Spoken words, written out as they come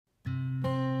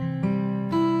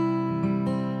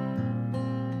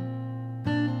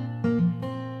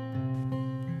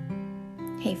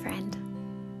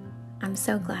I'm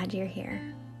so glad you're here.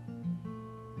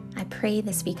 I pray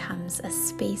this becomes a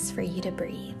space for you to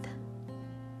breathe,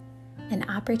 an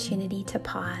opportunity to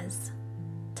pause,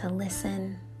 to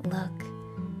listen, look,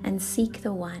 and seek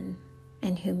the one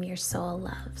in whom your soul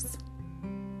loves.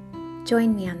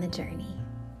 Join me on the journey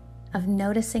of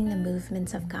noticing the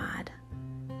movements of God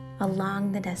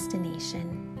along the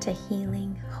destination to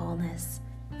healing, wholeness,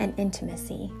 and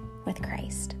intimacy with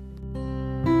Christ.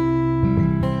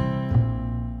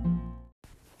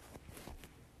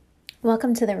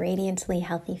 Welcome to the Radiantly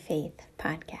Healthy Faith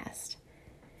podcast,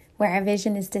 where our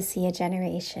vision is to see a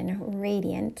generation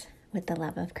radiant with the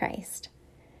love of Christ.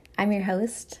 I'm your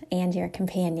host and your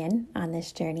companion on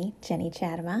this journey, Jenny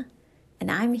Chadema, and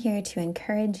I'm here to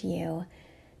encourage you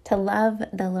to love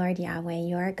the Lord Yahweh,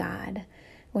 your God,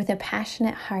 with a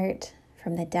passionate heart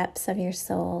from the depths of your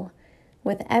soul,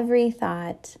 with every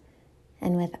thought,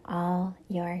 and with all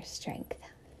your strength.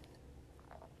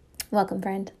 Welcome,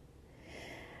 friend.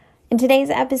 In today's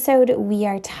episode, we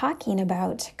are talking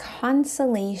about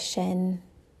consolation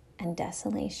and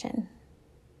desolation.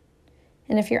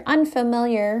 And if you're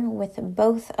unfamiliar with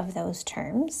both of those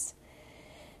terms,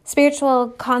 spiritual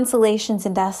consolations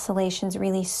and desolations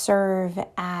really serve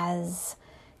as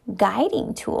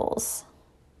guiding tools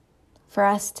for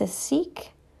us to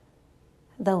seek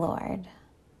the Lord.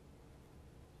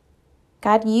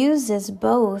 God uses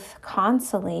both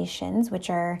consolations, which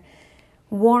are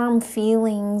warm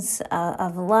feelings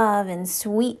of love and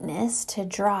sweetness to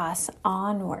draw us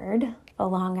onward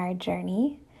along our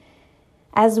journey,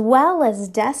 as well as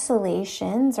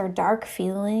desolations or dark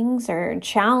feelings or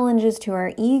challenges to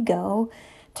our ego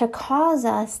to cause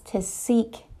us to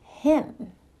seek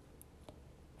Him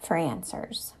for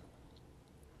answers.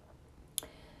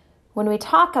 When we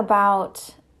talk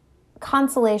about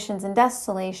consolations and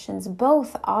desolations,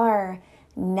 both are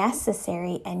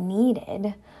necessary and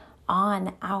needed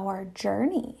on our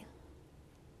journey.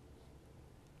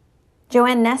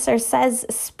 Joanne Nesser says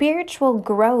spiritual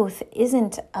growth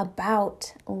isn't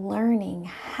about learning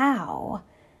how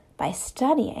by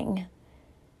studying,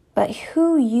 but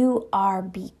who you are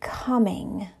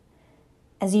becoming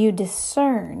as you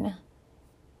discern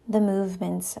the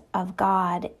movements of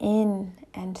God in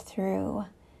and through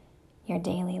your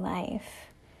daily life.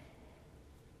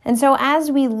 And so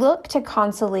as we look to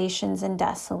consolations and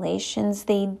desolations,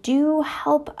 they do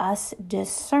help us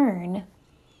discern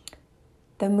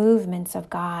the movements of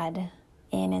God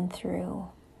in and through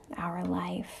our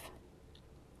life.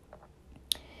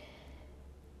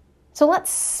 So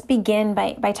let's begin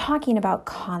by talking about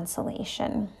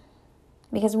consolation.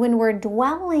 Because when we're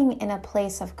dwelling in a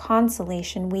place of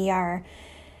consolation, we are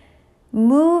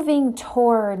moving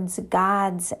towards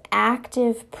God's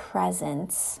active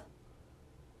presence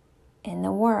in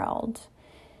the world.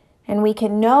 And we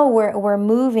can know we're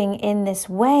moving in this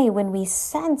way when we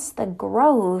sense the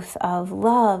growth of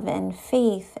love and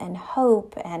faith and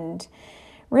hope and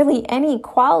really any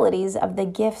qualities of the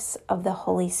gifts of the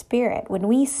Holy Spirit. When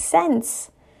we sense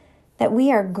that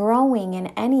we are growing in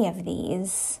any of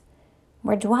these,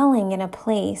 we're dwelling in a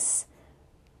place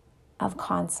of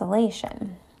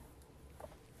consolation.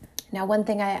 Now, one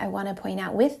thing I want to point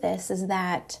out with this is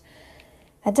that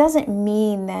doesn't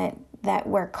mean that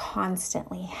we're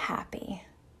constantly happy,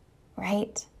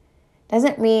 right?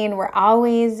 Doesn't mean we're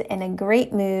always in a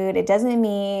great mood. It doesn't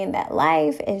mean that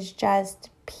life is just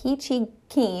peachy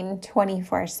keen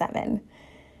 24/7.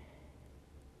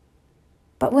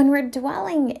 But when we're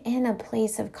dwelling in a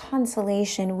place of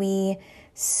consolation, we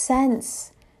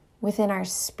sense within our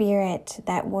spirit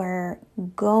that we're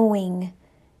going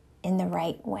in the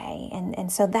right way.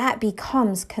 And so that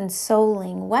becomes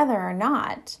consoling whether or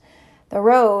not the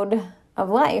road of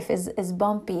life is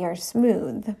bumpy or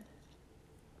smooth.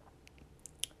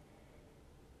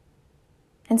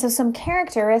 And so some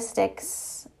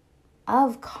characteristics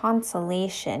of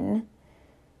consolation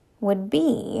would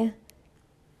be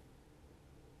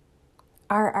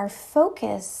our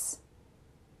focus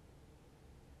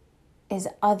is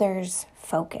others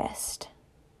focused.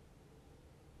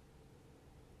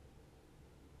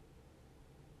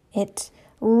 It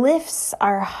lifts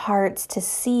our hearts to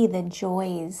see the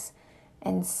joys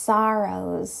and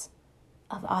sorrows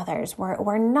of others.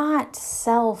 We're not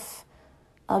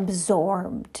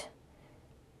self-absorbed.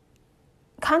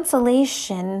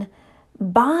 Consolation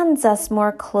bonds us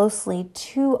more closely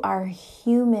to our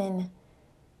human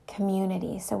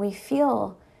community. So we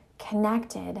feel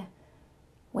connected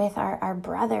with our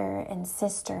brother and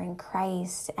sister in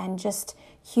Christ and just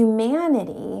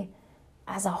humanity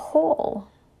as a whole.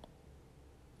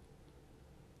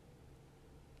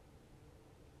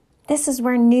 This is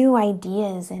where new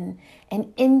ideas and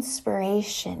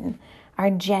inspiration are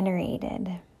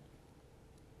generated.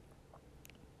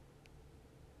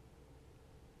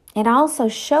 It also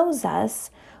shows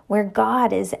us where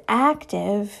God is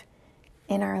active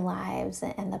in our lives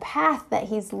and the path that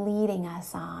He's leading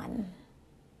us on.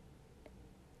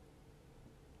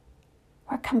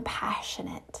 We're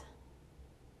compassionate.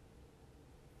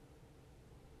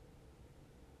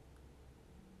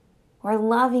 We're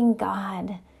loving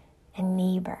God and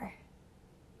neighbor.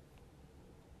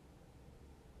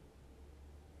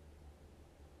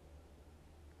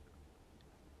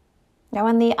 Now,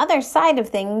 on the other side of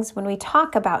things, when we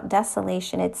talk about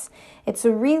desolation, it's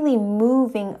really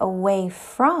moving away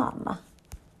from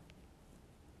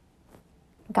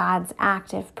God's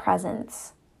active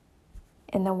presence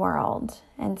in the world.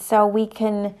 And so we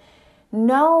can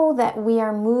know that we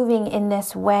are moving in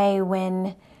this way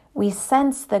when we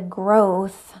sense the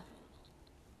growth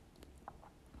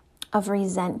of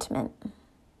resentment.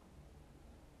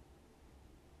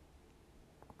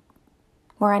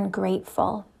 We're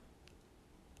ungrateful,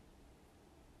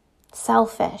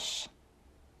 selfish.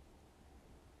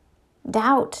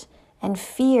 Doubt and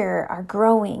fear are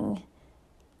growing.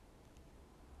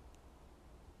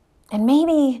 And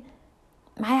maybe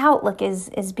my outlook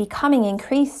is becoming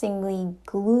increasingly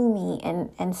gloomy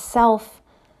and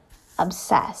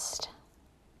self-obsessed.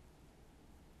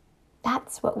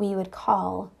 That's what we would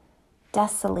call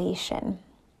desolation.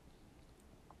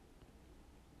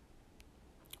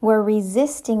 We're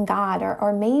resisting God,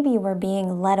 or maybe we're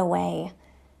being led away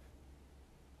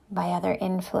by other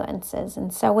influences.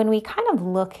 And so when we kind of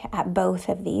look at both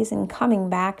of these and coming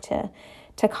back to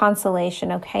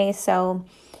consolation, okay, so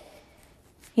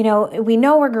we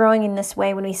know we're growing in this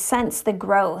way when we sense the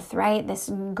growth, right? This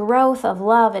growth of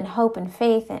love and hope and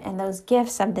faith and those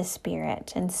gifts of the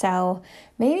Spirit. And so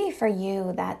maybe for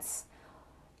you, that's,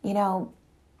 you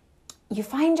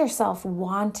find yourself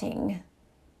wanting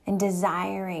and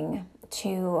desiring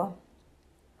to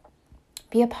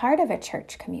be a part of a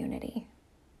church community.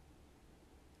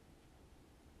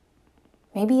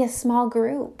 Maybe a small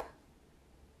group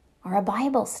or a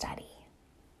Bible study.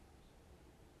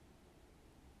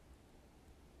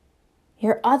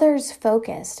 You're others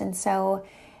focused, and so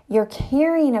you're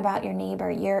caring about your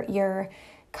neighbor. You're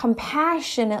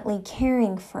compassionately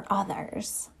caring for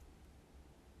others.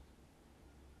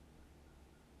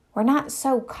 We're not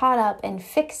so caught up and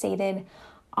fixated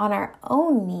on our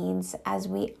own needs as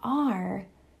we are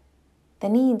the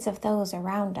needs of those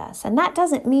around us. And that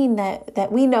doesn't mean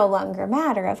that we no longer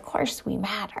matter. Of course we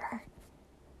matter.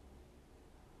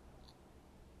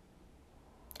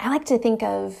 I like to think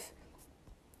of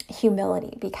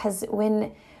humility, because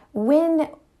when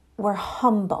we're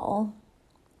humble,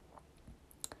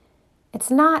 it's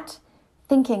not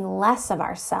thinking less of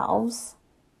ourselves,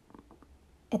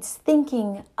 it's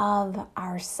thinking of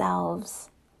ourselves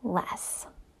less.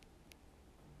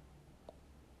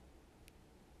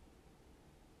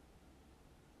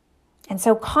 And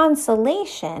so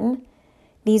consolation,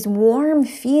 these warm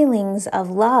feelings of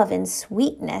love and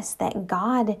sweetness that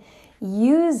God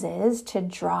uses to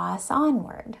draw us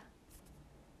onward.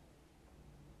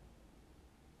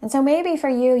 And so maybe for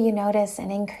you, you notice an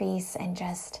increase in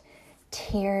just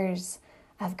tears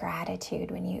of gratitude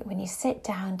when you sit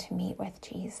down to meet with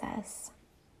Jesus.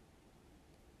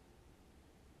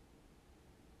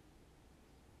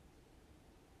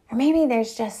 Or maybe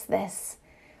there's just this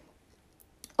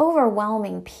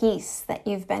overwhelming peace that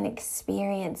you've been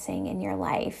experiencing in your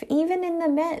life, even in the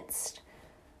midst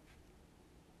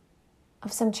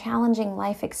of some challenging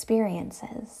life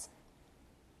experiences.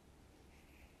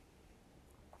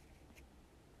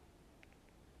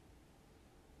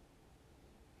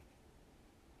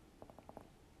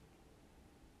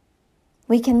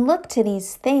 We can look to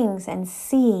these things and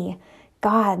see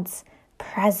God's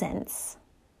presence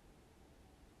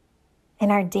in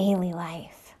our daily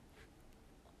life.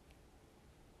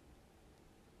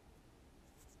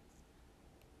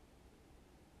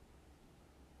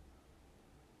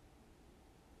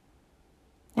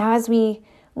 Now, as we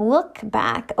look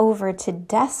back over to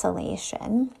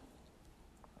desolation,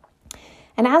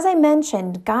 and as I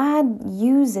mentioned, God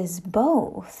uses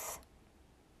both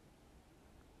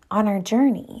on our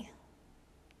journey.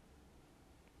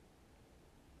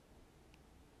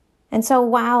 And so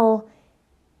while,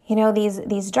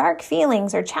 these dark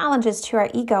feelings or challenges to our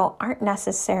ego aren't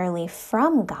necessarily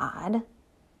from God,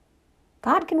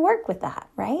 God can work with that,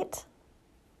 right?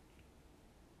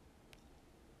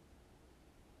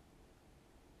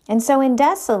 And so in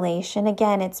desolation,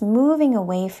 again, it's moving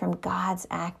away from God's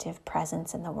active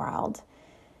presence in the world.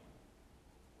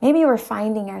 Maybe we're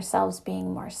finding ourselves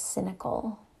being more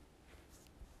cynical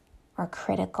or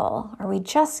critical, or we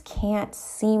just can't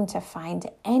seem to find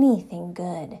anything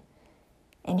good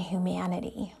in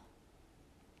humanity.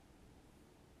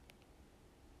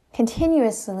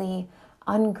 Continuously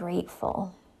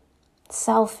ungrateful,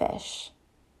 selfish,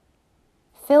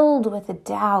 filled with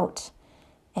doubt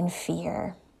and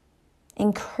fear,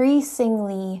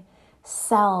 increasingly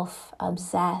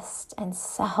self-obsessed and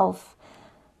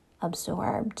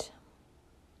self-absorbed.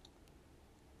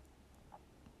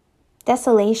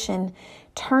 Desolation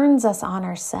turns us on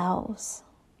ourselves.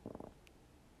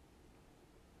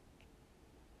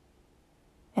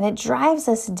 And it drives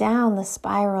us down the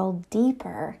spiral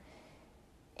deeper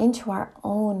into our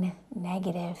own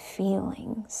negative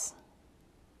feelings.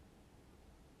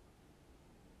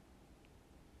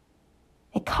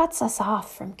 It cuts us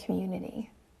off from community.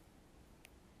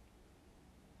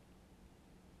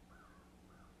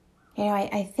 You know,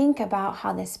 I think about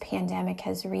how this pandemic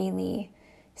has really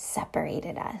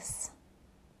separated us.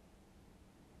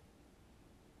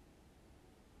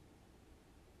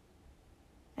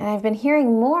 And I've been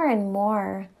hearing more and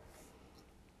more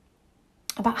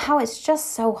about how it's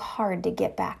just so hard to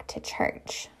get back to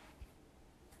church.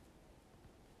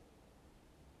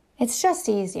 It's just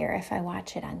easier if I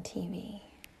watch it on TV.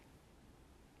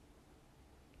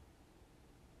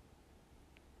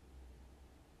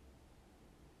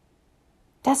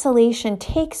 Desolation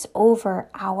takes over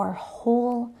our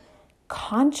whole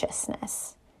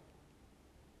consciousness.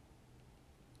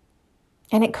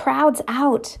 And it crowds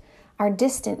out our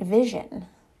distant vision.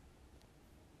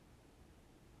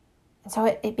 And so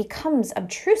it becomes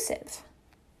obtrusive.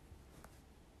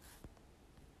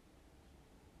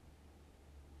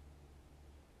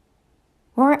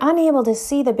 We're unable to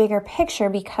see the bigger picture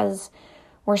because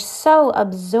we're so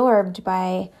absorbed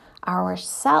by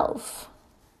ourself.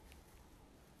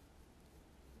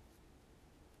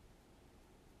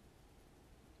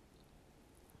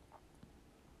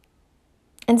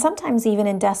 And sometimes even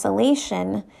in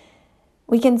desolation,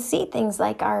 we can see things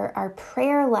like our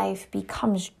prayer life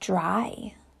becomes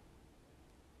dry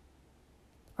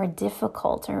or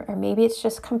difficult, or maybe it's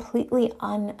just completely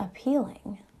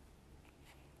unappealing.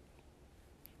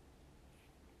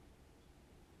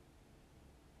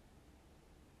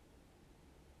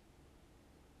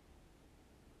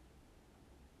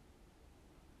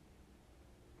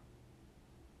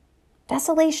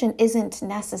 Desolation isn't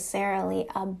necessarily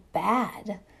a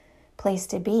bad place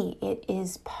to be. It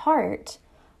is part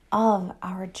of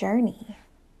our journey.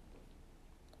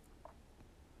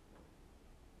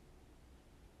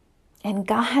 And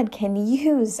God can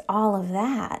use all of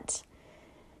that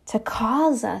to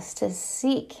cause us to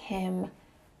seek Him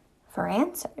for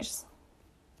answers.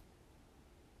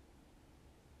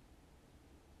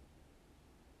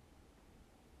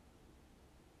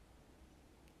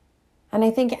 And I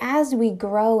think as we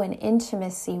grow in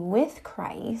intimacy with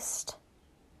Christ,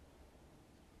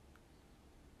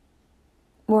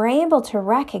 we're able to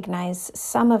recognize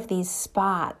some of these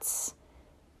spots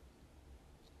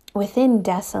within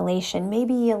desolation,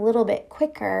 maybe a little bit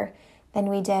quicker than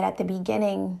we did at the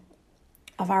beginning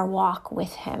of our walk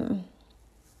with Him.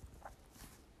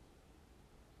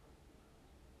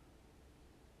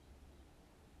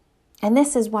 And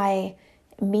this is why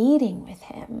meeting with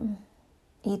Him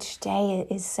each day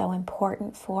is so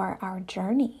important for our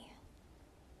journey.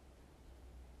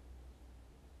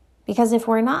 Because if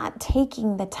we're not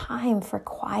taking the time for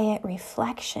quiet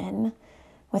reflection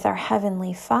with our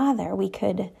Heavenly Father, we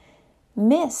could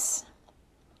miss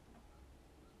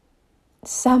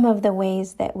some of the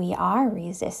ways that we are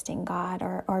resisting God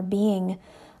or being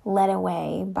led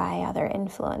away by other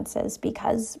influences,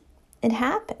 because it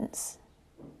happens.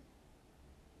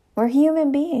 We're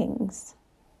human beings.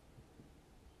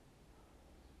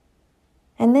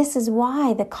 And this is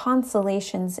why the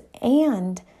consolations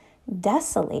and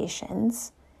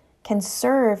desolations can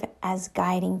serve as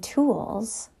guiding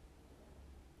tools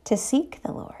to seek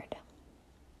the Lord.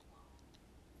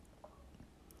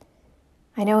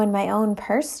 I know in my own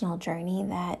personal journey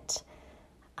that,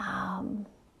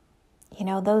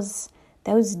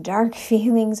 those dark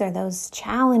feelings or those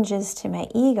challenges to my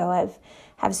ego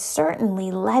have certainly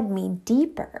led me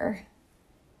deeper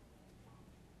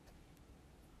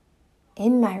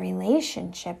in my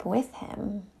relationship with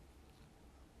Him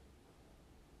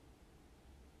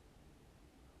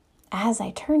as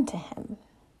I turn to Him.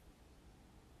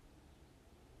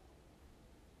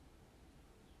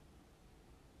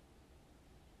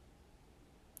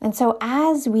 And so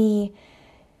as we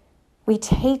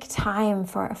take time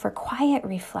for quiet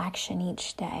reflection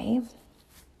each day,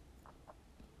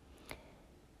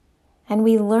 and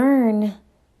we learn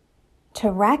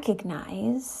to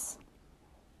recognize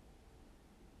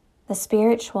the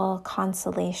spiritual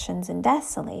consolations and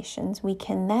desolations, we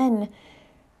can then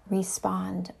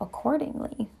respond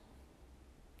accordingly.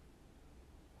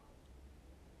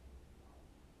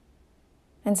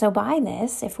 And so by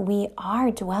this, if we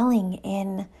are dwelling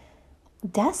in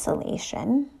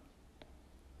desolation,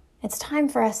 it's time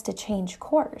for us to change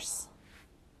course.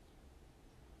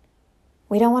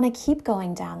 We don't want to keep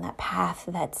going down that path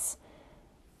that's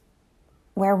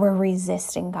where we're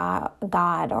resisting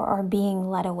God or being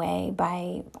led away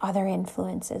by other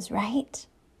influences, right?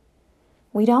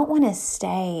 We don't want to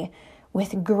stay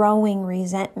with growing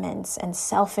resentments and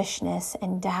selfishness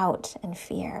and doubt and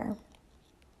fear.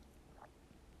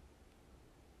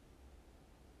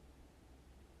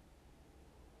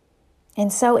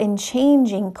 And so in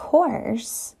changing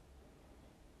course,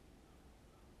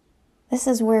 this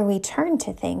is where we turn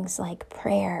to things like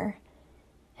prayer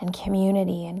and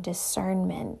community and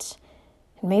discernment,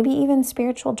 and maybe even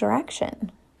spiritual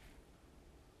direction.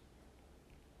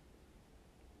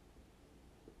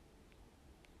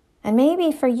 And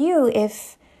maybe for you,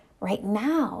 if right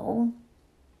now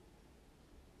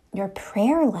your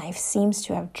prayer life seems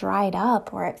to have dried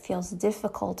up or it feels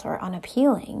difficult or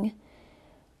unappealing,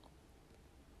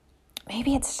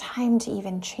 maybe it's time to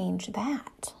even change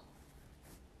that.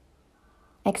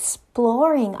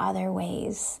 Exploring other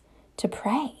ways to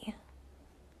pray,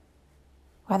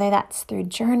 whether that's through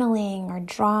journaling or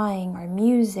drawing or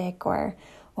music or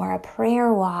a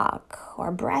prayer walk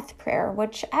or breath prayer,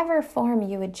 whichever form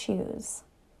you would choose.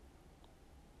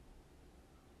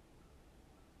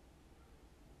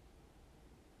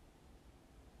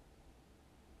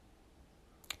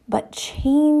 But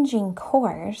changing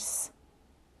course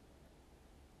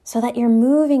so that you're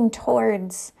moving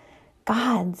towards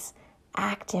God's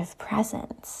active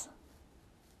presence.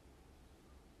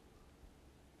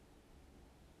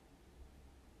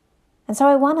 And so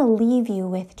I want to leave you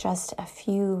with just a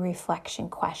few reflection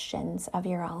questions of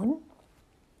your own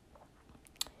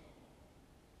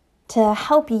to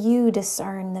help you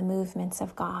discern the movements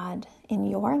of God in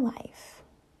your life.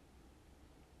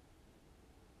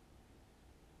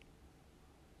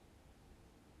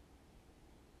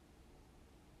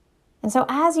 And so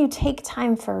as you take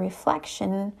time for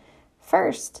reflection,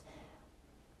 first,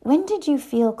 when did you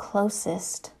feel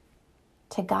closest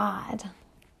to God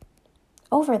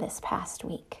over this past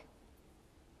week?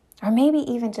 Or maybe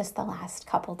even just the last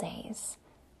couple days?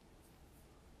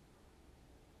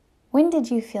 When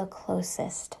did you feel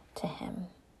closest to Him?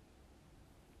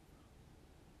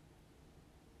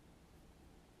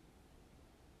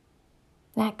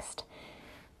 Next,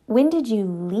 when did you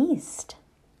least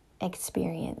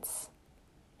experience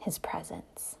His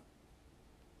presence?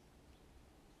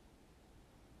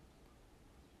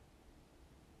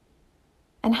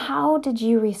 And how did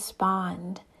you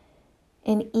respond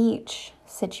in each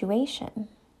situation?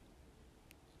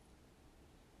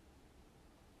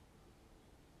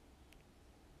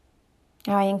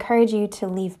 Now, I encourage you to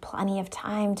leave plenty of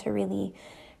time to really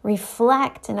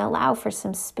reflect and allow for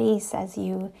some space as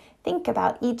you think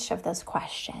about each of those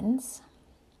questions.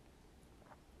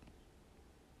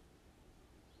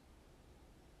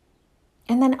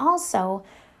 And then also,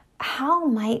 how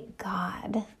might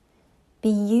God be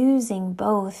using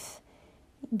both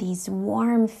these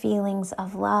warm feelings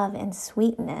of love and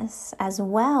sweetness as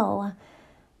well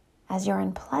as your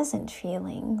unpleasant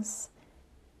feelings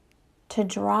to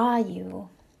draw you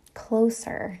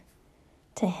closer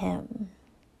to Him?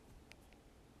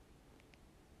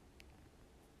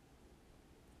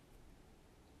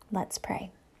 Let's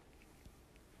pray.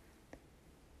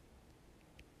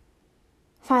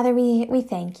 Father, we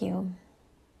thank you.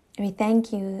 We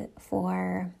thank you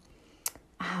for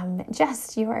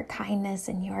just your kindness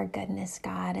and your goodness,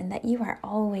 God, and that you are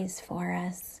always for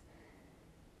us.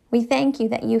 We thank you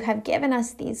that you have given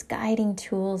us these guiding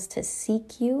tools to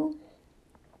seek you.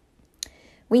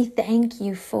 We thank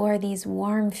you for these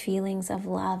warm feelings of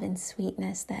love and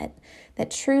sweetness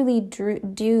that truly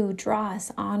do draw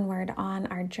us onward on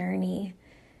our journey.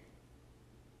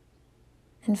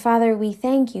 And Father, we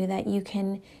thank you that you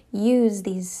can use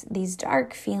these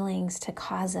dark feelings to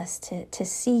cause us to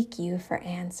seek you for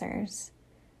answers.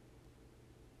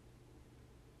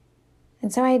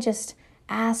 And so I just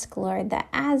ask, Lord, that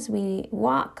as we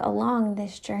walk along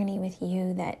this journey with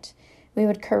you, that we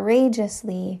would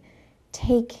courageously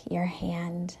take your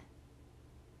hand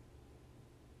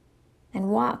and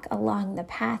walk along the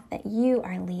path that you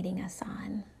are leading us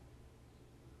on.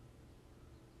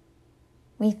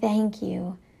 We thank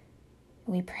you,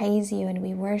 we praise you, and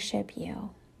we worship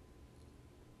you.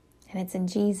 And it's in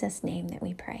Jesus' name that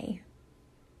we pray.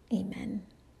 Amen.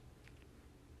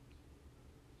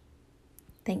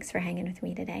 Thanks for hanging with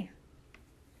me today.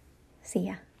 See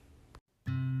ya.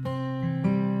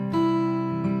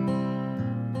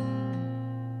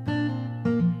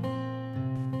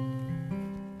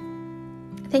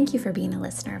 Thank you for being a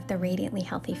listener of the Radiantly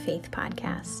Healthy Faith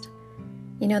podcast.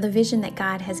 You know, the vision that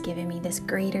God has given me, this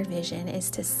greater vision, is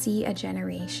to see a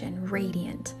generation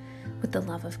radiant with the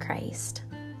love of Christ.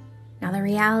 Now, the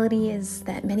reality is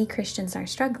that many Christians are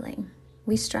struggling.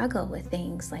 We struggle with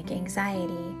things like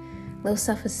anxiety, low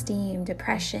self-esteem,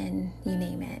 depression, you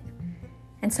name it.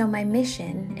 And so my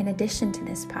mission, in addition to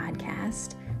this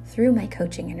podcast, through my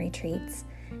coaching and retreats,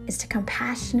 is to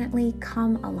compassionately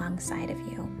come alongside of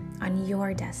you on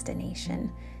your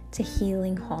destination to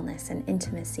healing, wholeness, and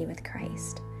intimacy with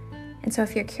Christ. And so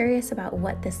if you're curious about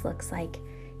what this looks like,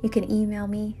 you can email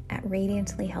me at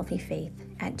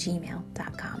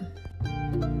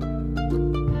radiantlyhealthyfaith@gmail.com.